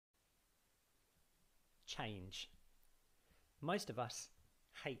change. Most of us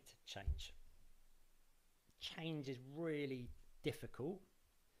hate change. Change is really difficult,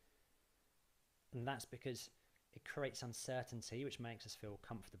 and that's because it creates uncertainty, which makes us feel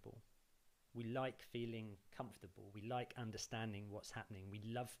comfortable. We like feeling comfortable. We like understanding what's happening. We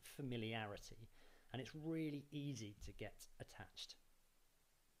love familiarity, and it's really easy to get attached.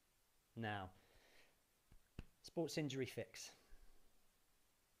 Now, sports injury fix.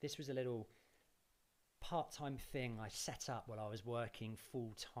 This was a little part-time thing I set up while I was working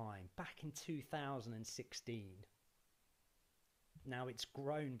full-time back in 2016. Now it's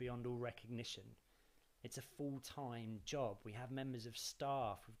grown beyond all recognition. It's a full-time job. We have members of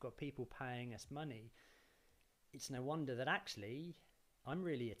staff. We've got people paying us money. It's no wonder that actually I'm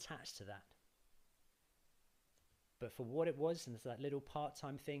really attached to that. But for what it was, and that little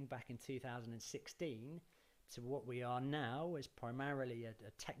part-time thing back in 2016, to what we are now as primarily a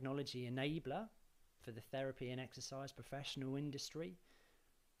technology enabler for the therapy and exercise professional industry,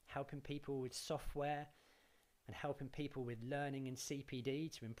 helping people with software and helping people with learning in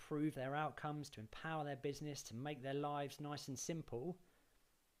CPD to improve their outcomes, to empower their business, to make their lives nice and simple.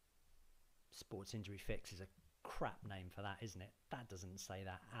 Sports injury fix is a crap name for that, isn't it? That doesn't say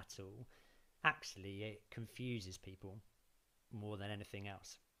that at all. Actually, it confuses people more than anything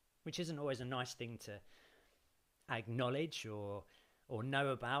else, which isn't always a nice thing to acknowledge or know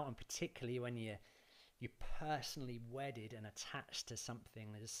about, and particularly when you're personally wedded and attached to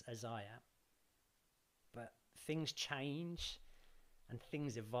something as I am. But things change and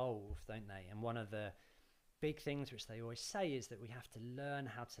things evolve, don't they? And one of the big things which they always say is that we have to learn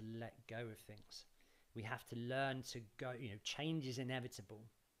how to let go of things. We have to learn to go, change is inevitable.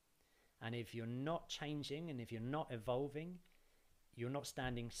 And if you're not changing and if you're not evolving, you're not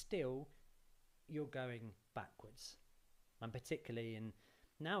standing still, you're going backwards. And particularly in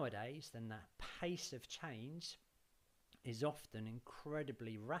nowadays, then that pace of change is often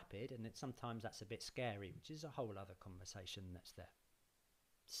incredibly rapid, and sometimes that's a bit scary, which is a whole other conversation that's there.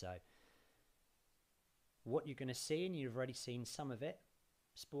 So what you're going to see, and you've already seen some of it,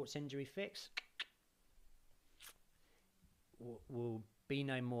 sports injury fix will be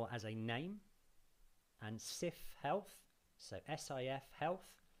no more as a name, and SIF Health, so SIF Health,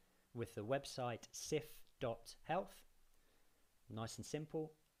 with the website sif.health. Nice and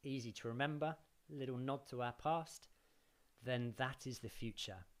simple, easy to remember, little nod to our past, then that is the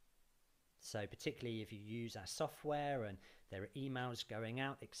future. So particularly if you use our software and there are emails going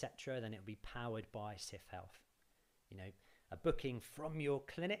out, etc., then it'll be powered by SIF Health. A booking from your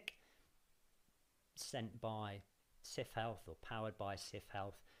clinic sent by SIF Health or powered by SIF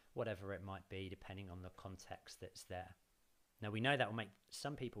Health, whatever it might be, depending on the context that's there. Now, we know that will make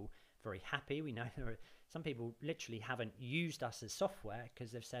some people very happy. We know there are some people literally haven't used us as software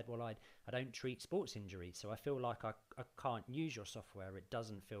because they've said, well, I don't treat sports injuries, so I feel like I can't use your software. It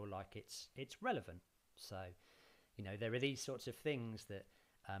doesn't feel like it's relevant. So, there are these sorts of things that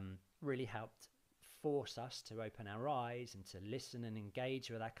really helped force us to open our eyes and to listen and engage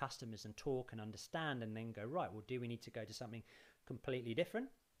with our customers and talk and understand, and then go, right, well, do we need to go to something completely different?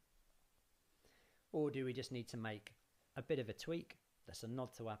 Or do we just need to make a bit of a tweak that's a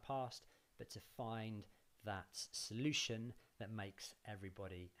nod to our past, but to find that solution that makes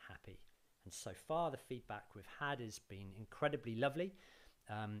everybody happy? And so far, the feedback we've had has been incredibly lovely,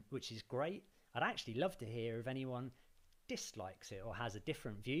 which is great. I'd actually love to hear if anyone dislikes it or has a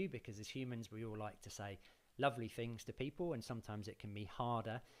different view, because as humans, we all like to say lovely things to people, and sometimes it can be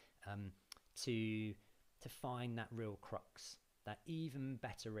harder to find that real crux. That even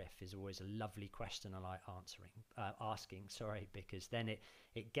better if is always a lovely question I like asking, because then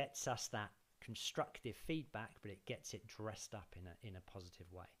it gets us that constructive feedback, but it gets it dressed up in a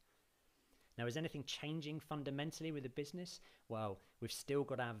positive way. Now, is anything changing fundamentally with the business? Well, we've still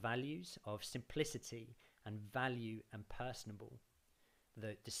got our values of simplicity and value and personable.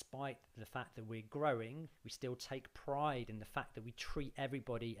 Despite the fact that we're growing, we still take pride in the fact that we treat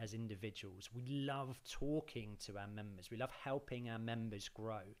everybody as individuals. We love talking to our members. We love helping our members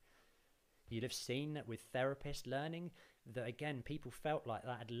grow. You'd have seen that with therapist learning, that again, people felt like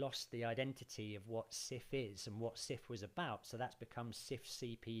that had lost the identity of what SIF is and what SIF was about. So that's become SIF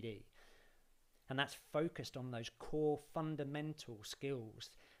CPD. And that's focused on those core fundamental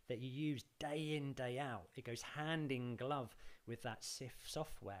skills that you use day in, day out. It goes hand in glove with that SIF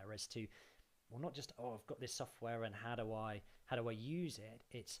software as to, well, not just, I've got this software and how do I use it?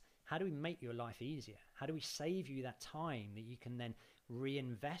 It's how do we make your life easier? How do we save you that time that you can then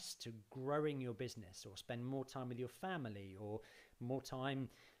reinvest to growing your business, or spend more time with your family, or more time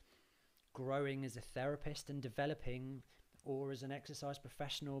growing as a therapist and developing or as an exercise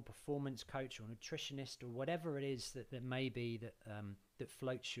professional, performance coach, or nutritionist, or whatever it is that may be that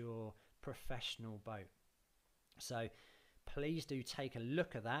floats your professional boat. So please do take a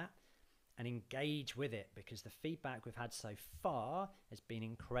look at that and engage with it, because the feedback we've had so far has been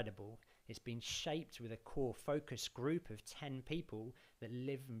incredible. It's been shaped with a core focus group of 10 people that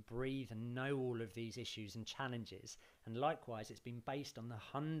live and breathe and know all of these issues and challenges. And likewise, it's been based on the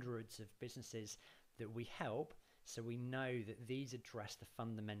hundreds of businesses that we help, so we know that these address the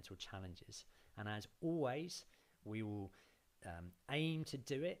fundamental challenges. And as always, we will aim to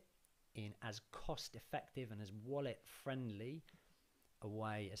do it in as cost effective and as wallet friendly a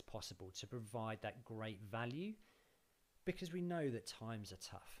way as possible to provide that great value, because we know that times are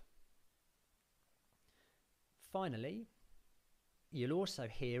tough. Finally, you'll also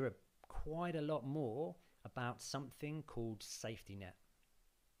hear quite a lot more about something called Safety Net.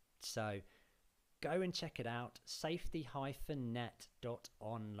 So go and check it out,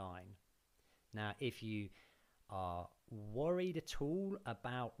 safety-net.online. Now, if you are worried at all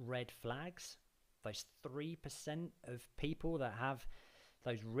about red flags, those 3% of people that have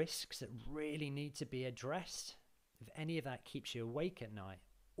those risks that really need to be addressed, if any of that keeps you awake at night,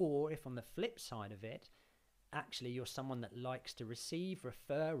 or if on the flip side of it, actually you're someone that likes to receive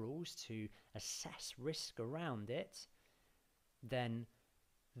referrals to assess risk around it, then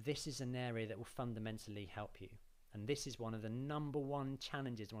this is an area that will fundamentally help you. And this is one of the number one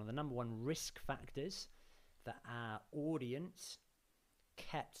challenges, one of the number one risk factors that our audience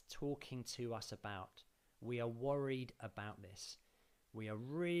kept talking to us about. We are worried about this. We are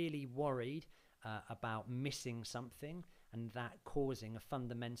really worried about missing something and that causing a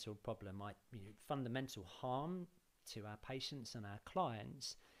fundamental problem, fundamental harm to our patients and our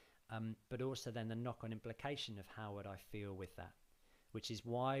clients, but also then the knock-on implication of how would I feel with that, which is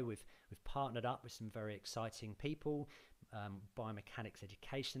why we've partnered up with some very exciting people. Biomechanics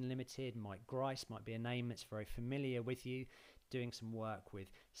Education Limited, Mike Grice might be a name that's very familiar with you, doing some work with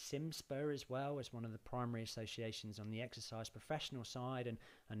SIMSPA as well as one of the primary associations on the exercise professional side, and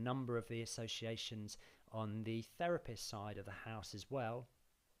a number of the associations on the therapist side of the house as well,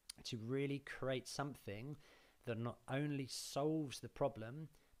 to really create something that not only solves the problem,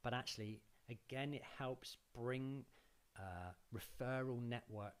 but actually, again, it helps bring referral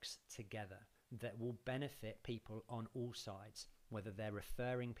networks together that will benefit people on all sides, whether they're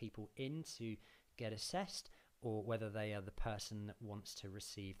referring people in to get assessed or whether they are the person that wants to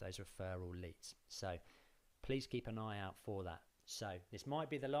receive those referral leads. So please keep an eye out for that. So this might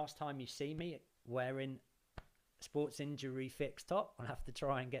be the last time you see me wearing Sports Injury Fix top. I'll have to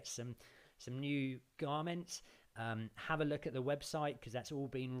try and get some new garments. Have a look at the website, because that's all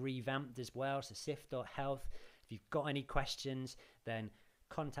been revamped as well, so sif.health. If you've got any questions, then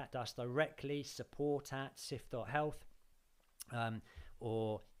contact us directly, support@sif.health,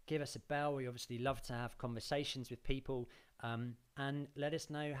 or give us a bell. We obviously love to have conversations with people, and let us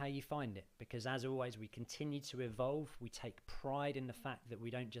know how you find it, because as always, we continue to evolve. We take pride in the fact that we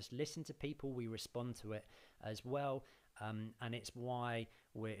don't just listen to people, we respond to it as well, and it's why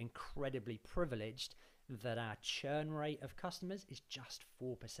we're incredibly privileged that our churn rate of customers is just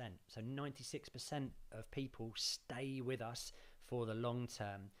 4%. So 96% of people stay with us for the long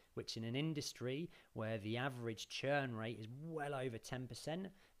term, which in an industry where the average churn rate is well over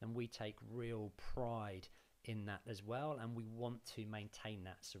 10%, then we take real pride in that as well, and we want to maintain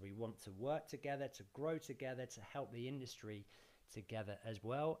that. So we want to work together, to grow together, to help the industry together as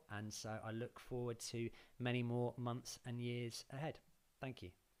well. And so I look forward to many more months and years ahead. Thank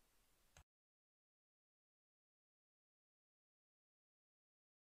you.